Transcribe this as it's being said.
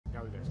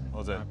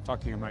Was it?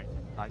 Fucking amazing.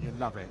 Like, you'd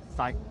love it. It's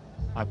like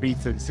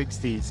Ibiza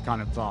 60s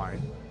kind of vibe.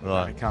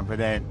 Right. But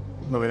then,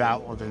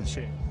 without all the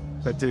shit.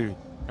 But dude,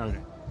 right,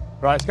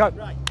 let's go.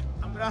 Right,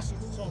 I'm going to ask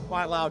you to talk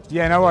quite loud.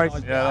 Yeah, no worries.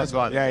 Yeah, that's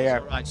right. Yeah.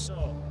 Right,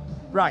 so,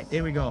 right,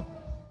 here we go.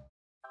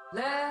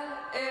 Let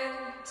it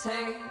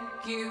take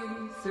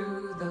you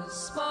through the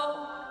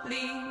smoke.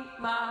 Leave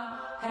my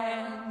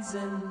hands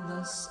in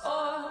the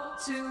soil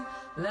to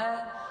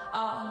let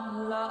our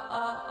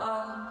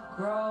love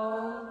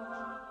grow.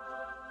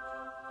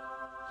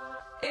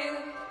 If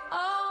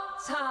our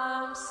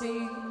time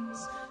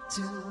seems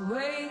to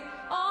wait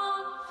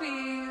on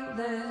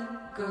feeling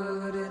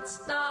good,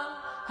 it's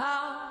not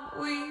how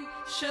we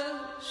should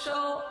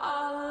show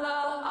our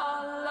love,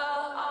 our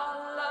love,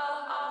 our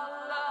love, our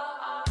love,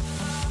 our love.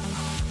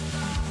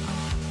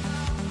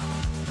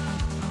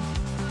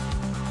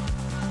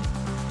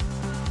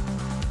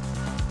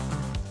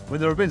 I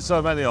mean, there have been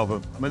so many of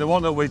them. I mean, the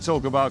one that we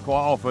talk about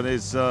quite often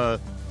is,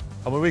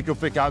 I mean, we could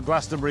pick out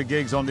Glastonbury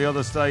gigs on the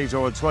other stage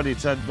or a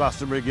 2010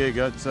 Glastonbury gig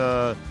at,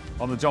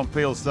 on the John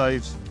Peel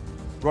stage.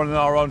 Running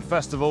our own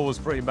festival was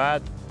pretty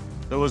mad.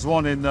 There was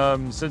one in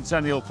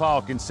Centennial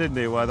Park in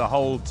Sydney where the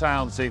whole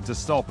town seemed to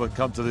stop and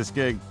come to this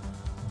gig.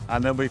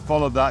 And then we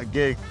followed that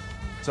gig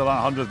to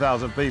like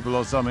 100,000 people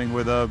or something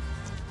with an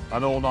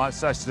all-night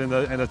session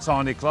in a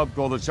tiny club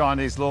called the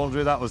Chinese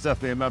Laundry. That was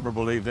definitely a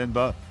memorable evening,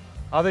 but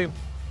I think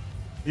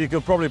you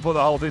could probably put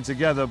the whole thing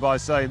together by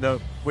saying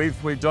that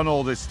we've done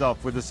all this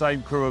stuff with the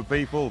same crew of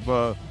people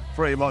for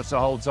pretty much the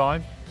whole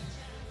time.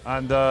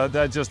 And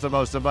they're just the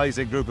most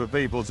amazing group of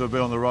people to have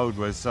been on the road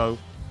with. So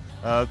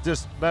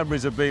just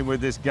memories of being with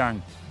this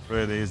gang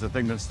really is the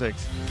thing that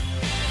sticks.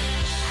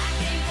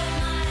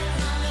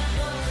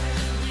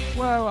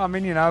 Well, I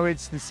mean, you know,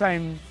 it's the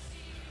same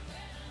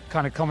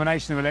kind of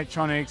combination of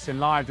electronics and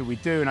live that we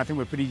do, and I think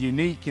we're pretty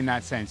unique in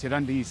that sense. You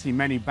don't really see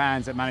many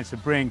bands that manage to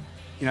bring,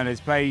 you know,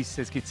 there's bass,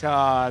 there's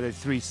guitar, there's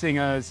 3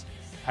 singers,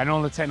 and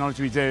all the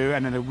technology we do,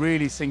 and then a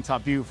really synced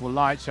up, beautiful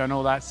light show and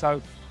all that.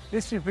 So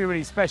this should be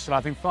really special.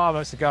 I think 5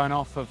 of us are going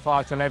off at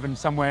 5 to 11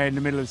 somewhere in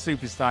the middle of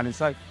Superstylin,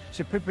 so it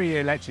should be pretty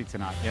electric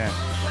tonight, yeah.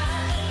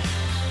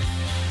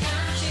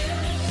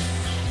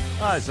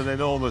 Oh, it's an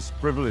enormous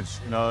privilege,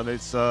 you know, and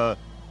it's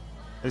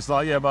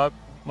like, yeah,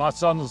 my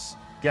son's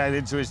getting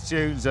into his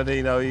tunes and,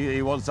 you know,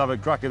 he wants to have a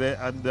crack at it,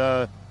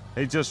 and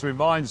it just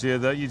reminds you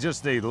that you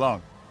just need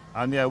luck.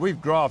 And yeah, we've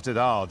grafted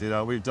hard, you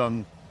know, we've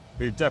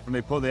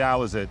definitely put the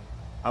hours in,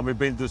 and we've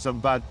been through some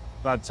bad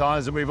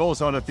times, and we've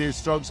also had a few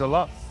strokes of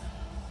luck.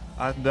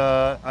 And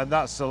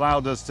that's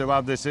allowed us to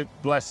have this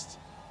blessed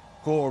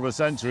quarter of a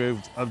century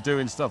of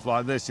doing stuff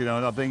like this, you know,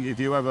 and I think if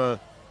you ever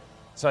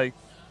take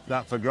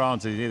that for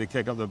granted, you need to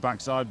kick up the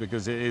backside,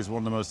 because it is one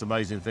of the most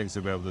amazing things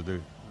to be able to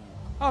do.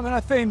 I mean,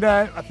 I think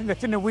the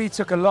thing that we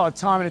took a lot of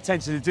time and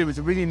attention to do was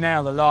to really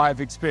nail the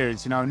live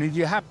experience, you know, and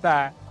you have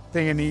that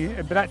thing,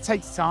 but that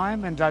takes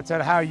time, and that's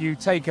how you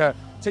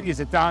particularly as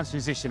a dance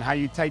musician, how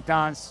you take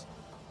dance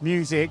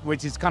music,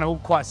 which is kind of all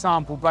quite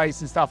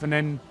sample-based and stuff, and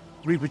then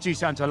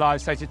reproduce it onto a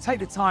live stage. You take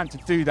the time to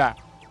do that,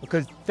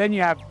 because then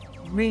you have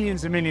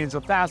millions and millions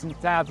or thousands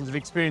and thousands of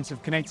experience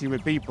of connecting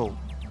with people.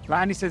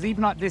 Like Andy says,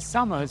 even like this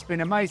summer has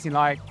been amazing,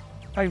 like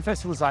playing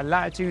festivals like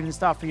Latitude and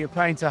stuff, where you're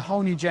playing to a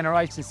whole new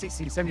generation of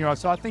 16,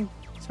 17-year-olds. So I think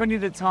spending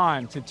the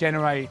time to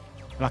generate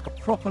like a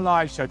proper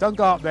live show, don't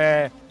go up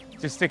there,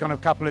 just stick on a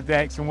couple of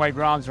decks and wave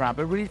your arms around,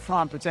 but really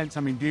try and present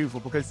something beautiful,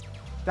 because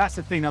that's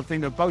the thing I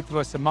think that both of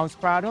us are most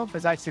proud of,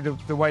 is actually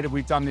the way that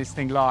we've done this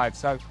thing live.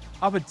 So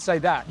I would say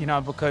that, you know,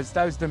 because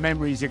those are the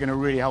memories you're going to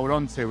really hold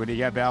on to when you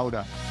get a bit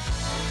older.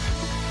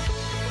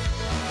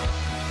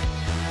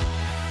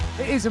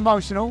 It is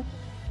emotional,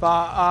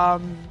 but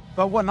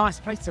what a nice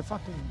place to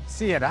fucking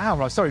see it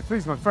out. Sorry,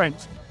 excuse my French.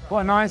 What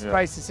a nice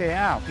place to see it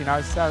out, you know,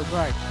 it's so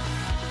great.